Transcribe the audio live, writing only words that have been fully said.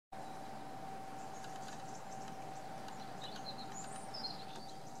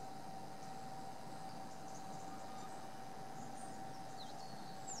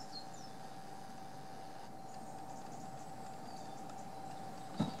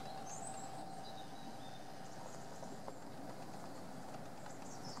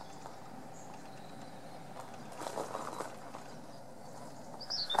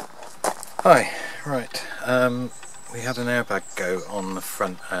Hi, right, we had an airbag go on the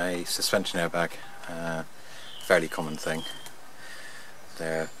front, a suspension airbag, fairly common thing.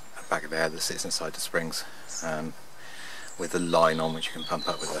 They're a bag of air that sits inside the springs with a line on which you can pump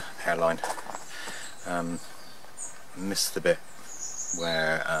up with an airline. Missed the bit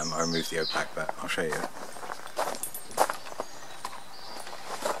where I removed the airbag, but I'll show you.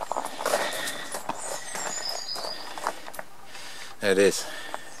 There it is.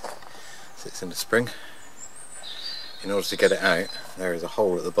 Sits in the spring. In order to get it out, there is a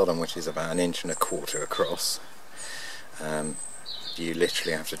hole at the bottom which is about 1.25 inches across. You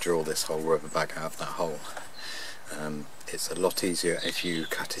literally have to draw this whole rubber bag out of that hole. It's a lot easier if you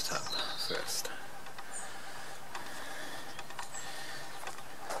cut it up first.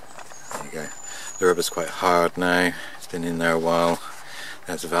 There you go. The rubber's quite hard now, it's been in there a while.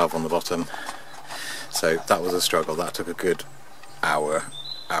 There's a valve on the bottom. So that was a struggle, that took a good hour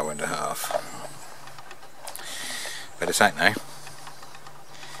and a half. But it's out now.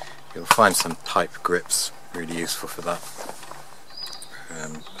 You'll find some pipe grips really useful for that,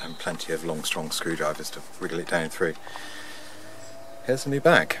 and plenty of long strong screwdrivers to wriggle it down through. Here's a new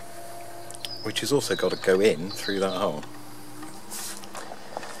bag, which has also got to go in through that hole.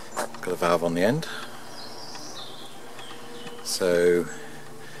 Got a valve on the end, so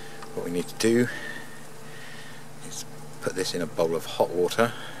what we need to do is put this in a bowl of hot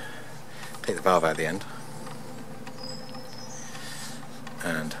water, take the valve out the end,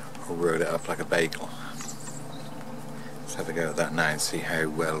 and roll it up like a bagel. Let's have a go at that now and see how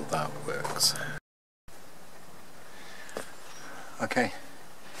well that works. Okay,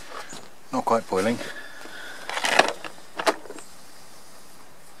 not quite boiling,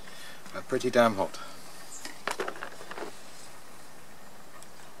 but pretty damn hot.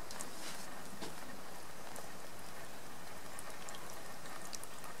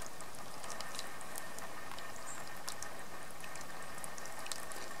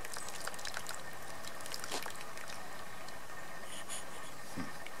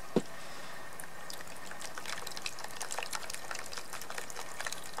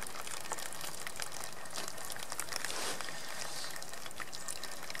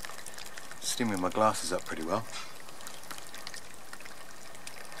 Steaming my glasses up pretty well.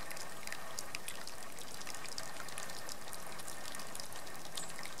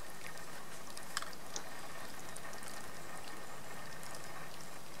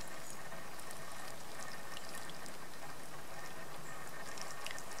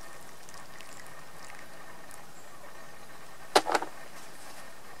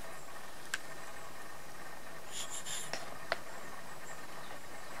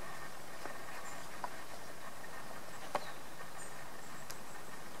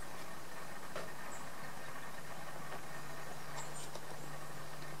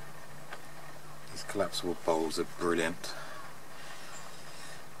 Collapsible bowls are brilliant,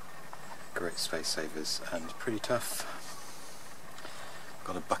 great space savers and pretty tough.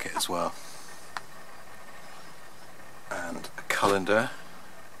 Got a bucket as well, and a colander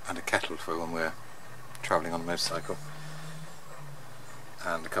and a kettle for when we're travelling on a motorcycle,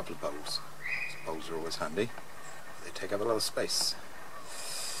 and a couple of bowls. Bowls are always handy, they take up a lot of space.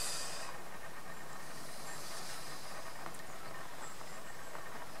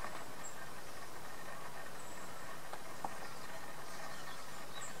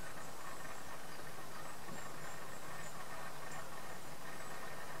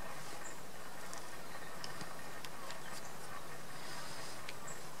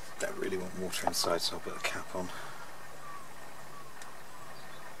 Don't really want water inside, so I'll put a cap on.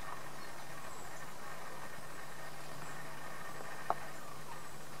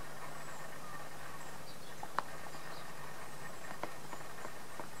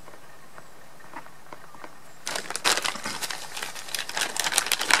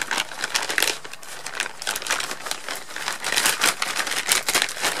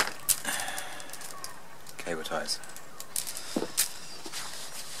 Cable ties.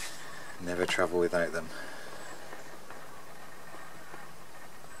 Never travel without them.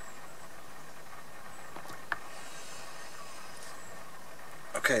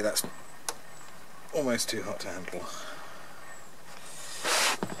 Okay, that's almost too hot to handle.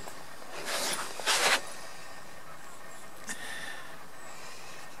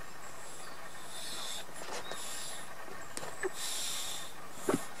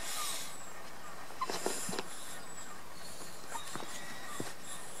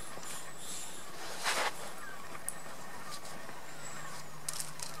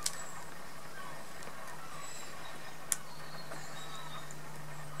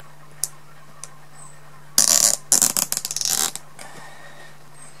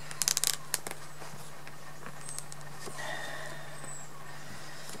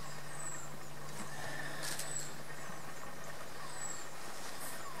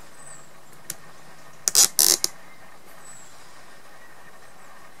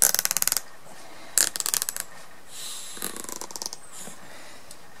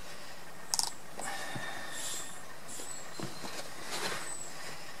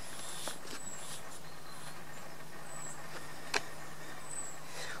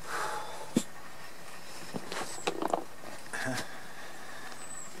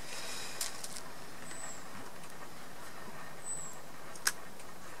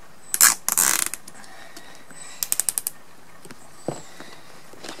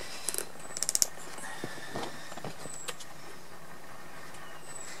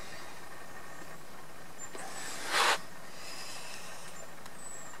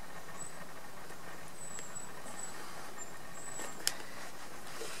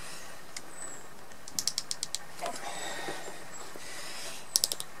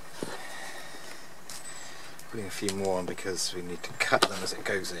 putting a few more on because we need to cut them as it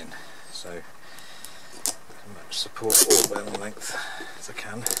goes in, so as much support all the way along the length as I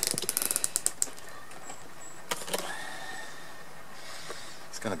can.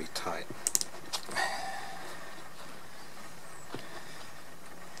 It's going to be tight.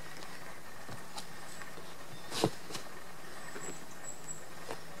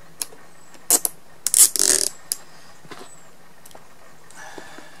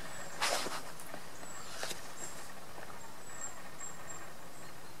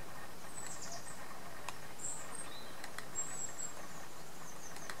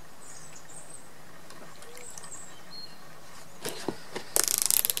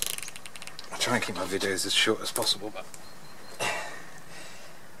 Try and keep my videos as short as possible, but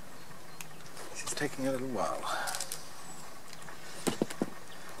this is taking a little while.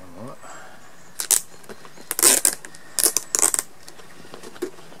 One more.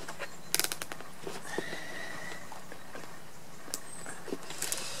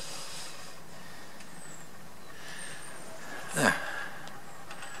 There.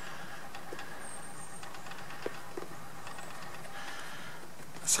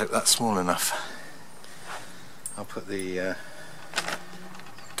 Let's hope that's small enough. I'll put the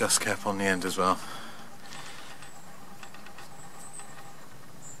dust cap on the end as well,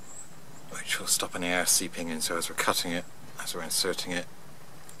 which will stop any air seeping in, so as we're cutting it, as we're inserting it,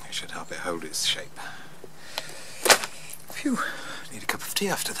 it should help it hold its shape. Phew, need a cup of tea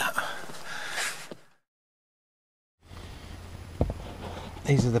after that.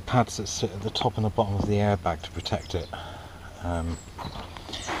 These are the pads that sit at the top and the bottom of the airbag to protect it.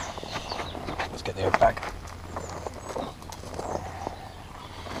 Let's get the airbag.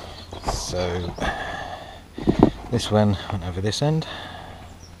 So this one went over this end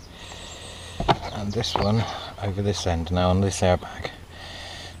and this one over this end. Now on this airbag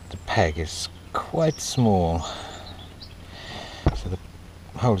the peg is quite small, so the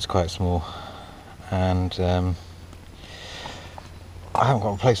hole is quite small, and I haven't got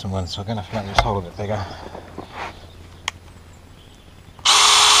a replacement one, so I'm going to have to make this hole a bit bigger.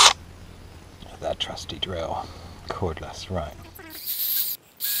 That trusty drill, cordless, right.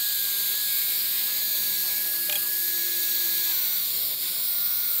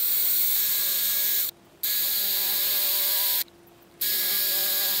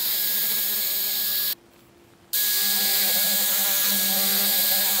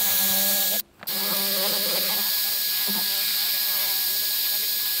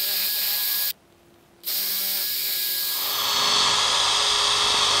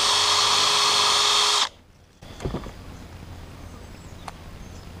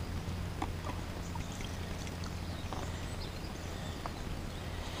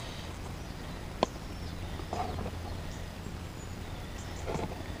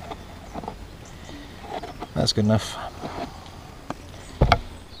 That's good enough.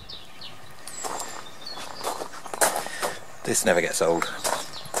 This never gets old.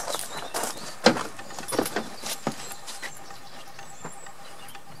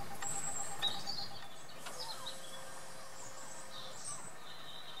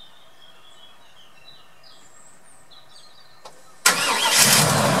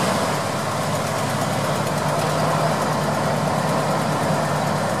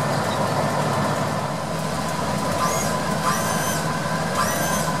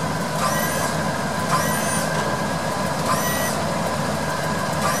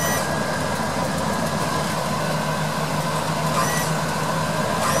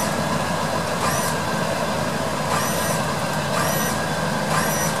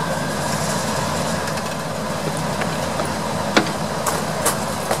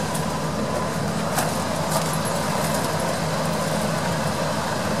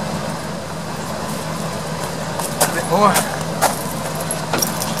 More.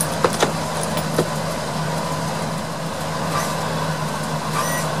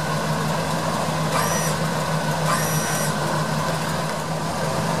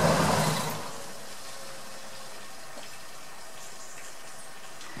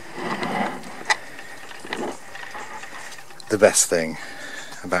 The best thing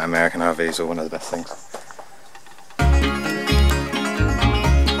about American RVs, or one of the best things,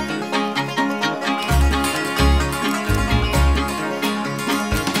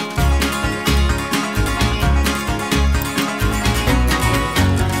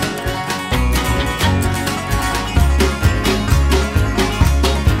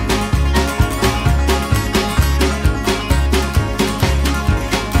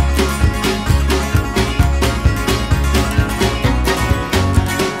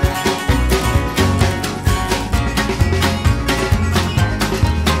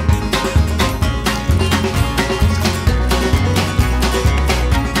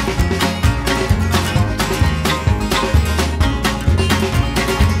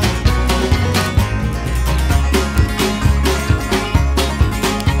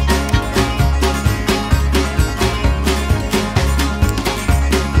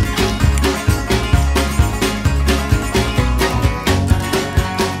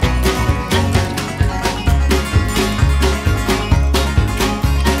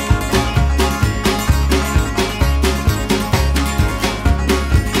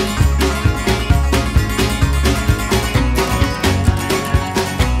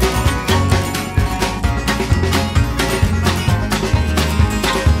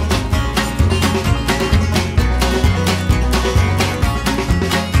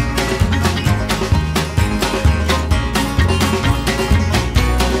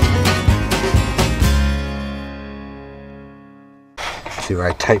 see where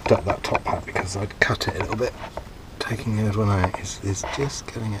I taped up that top hat because I'd cut it a little bit. Taking the old one out is just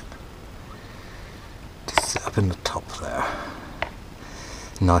getting it to sit up in the top there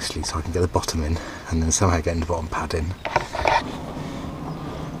nicely so I can get the bottom in and then somehow getting the bottom pad in.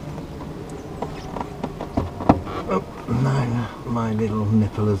 Oh, now my little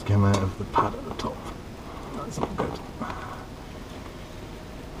nipple has come out of the pad at the top. That's not good.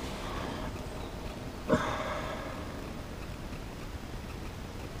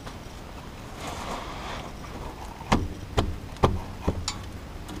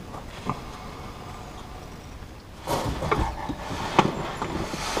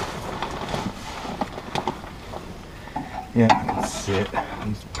 Yeah, I can see it.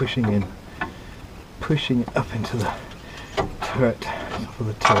 He's pushing it up into the turret, top of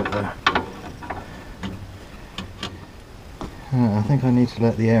the turret there. I think I need to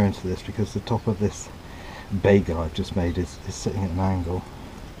let the air into this because the top of this bagel I've just made is sitting at an angle.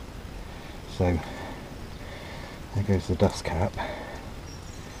 So there goes the dust cap.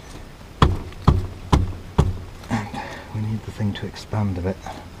 And we need the thing to expand a bit.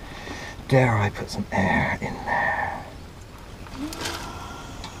 Dare I put some air in there?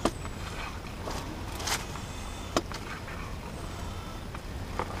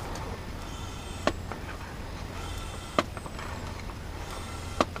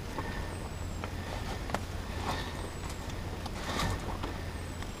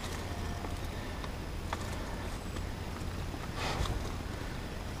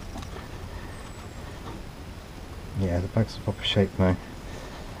 Yeah, the bag's in proper shape now.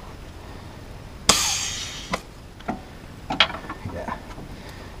 Yeah,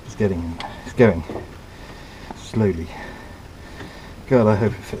 it's going slowly. God, I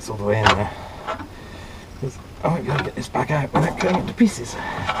hope it fits all the way in there, because I won't be able to get this bag out without cutting it to pieces.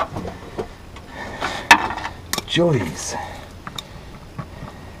 Joys.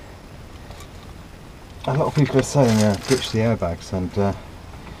 A lot of people are saying ditch the airbags and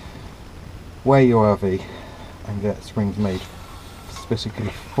weigh your RV and get springs made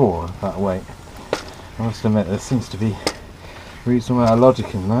specifically for that weight. I must admit there seems to be a reasonable amount of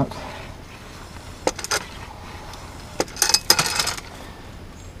logic in that.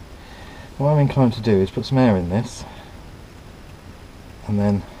 What I'm inclined to do is put some air in this and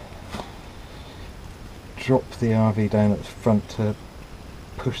then drop the RV down at the front to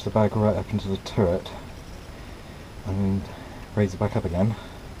push the bag right up into the turret and raise it back up again.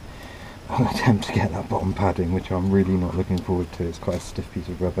 I'll attempt to get that bottom padding, which I'm really not looking forward to. It's quite a stiff piece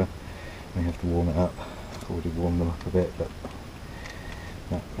of rubber. We have to warm it up. I've already warmed them up a bit, but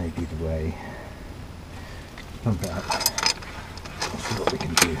that may be the way. Pump it up. Let's see what we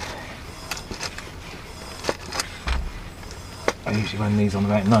can do. I usually run these on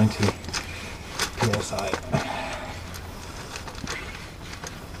about 90 psi.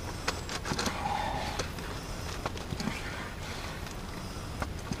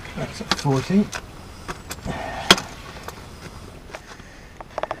 That's at 40.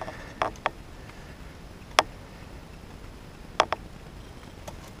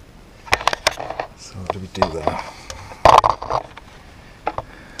 So what do we do there?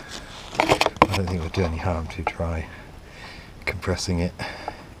 I don't think it would do any harm to try compressing it.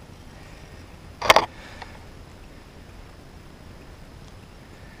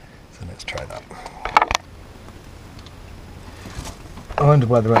 So let's try that. I wonder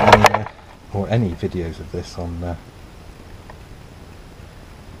whether there are any videos of this on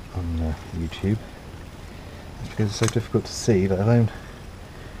YouTube. It's because it's so difficult to see, let alone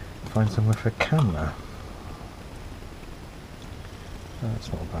find somewhere for a camera.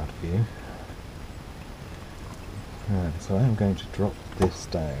 That's not a bad view. Right, so I am going to drop this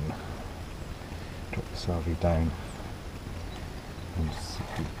down. Drop this RV down and see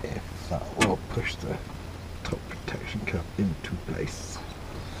if that will push the top protection cap into place.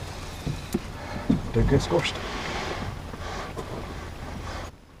 Don't get squashed.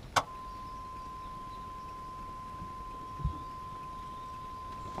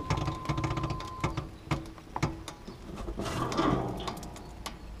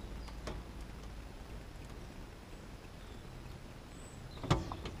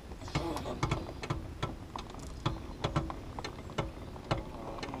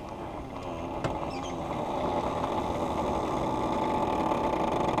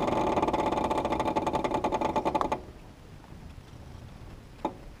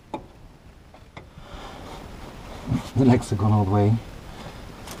 The legs have gone all the way.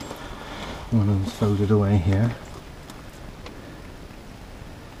 One of them's folded away here.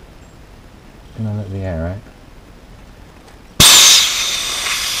 Gonna let the air out.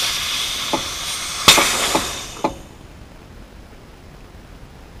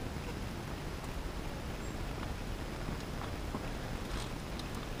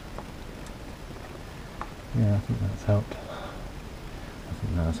 Yeah, I think that's helped. I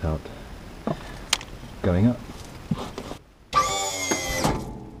think that's helped. Going up.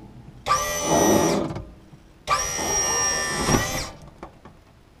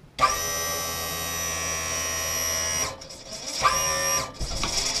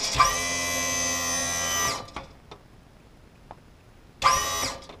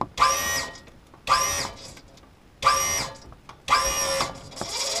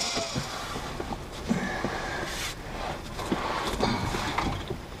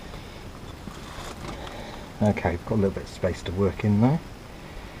 Okay, we've got a little bit of space to work in now.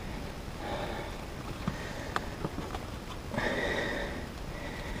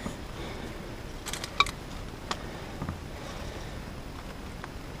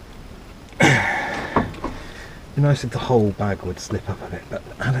 It'd be nice if the whole bag would slip up a bit, but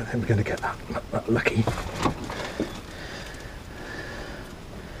I don't think we're going to get that lucky.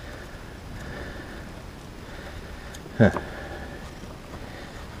 Huh.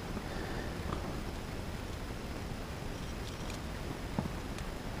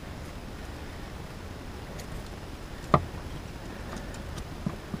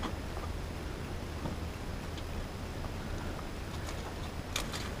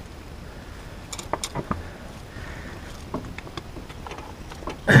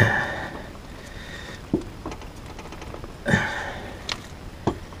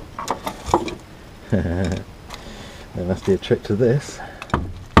 There must be a trick to this.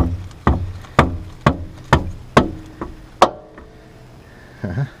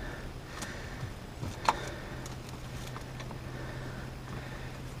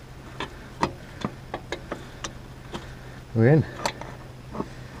 We're in.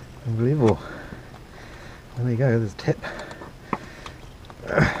 Unbelievable. There you go, there's a tip.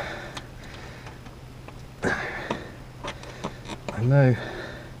 I know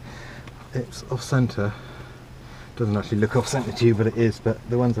it's off centre. Doesn't actually look off centre to you, but it is. But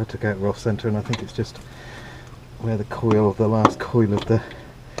the ones I took out were off centre, and I think it's just where the last coil of the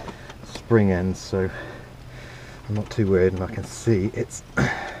spring ends. So I'm not too worried, and I can see it's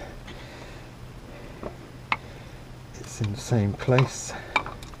in the same place.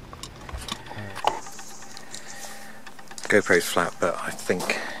 GoPro's flat, but I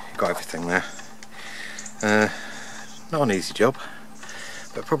think you've got everything there. Not an easy job,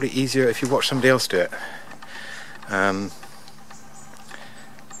 but probably easier if you watch somebody else do it. I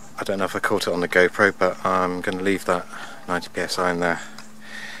don't know if I caught it on the GoPro, but I'm going to leave that 90 psi in there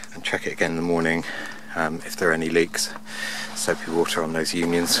and check it again in the morning if there are any leaks. Soapy water on those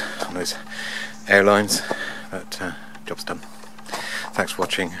unions, on those airlines, but job's done. Thanks for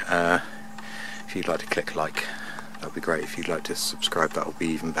watching. If you'd like to click like, that would be great. If you'd like to subscribe, that will be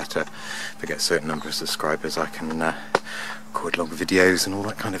even better. If I get a certain number of subscribers, I can record longer videos and all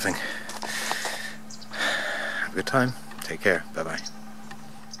that kind of thing. Have a good time. Take care. Bye bye.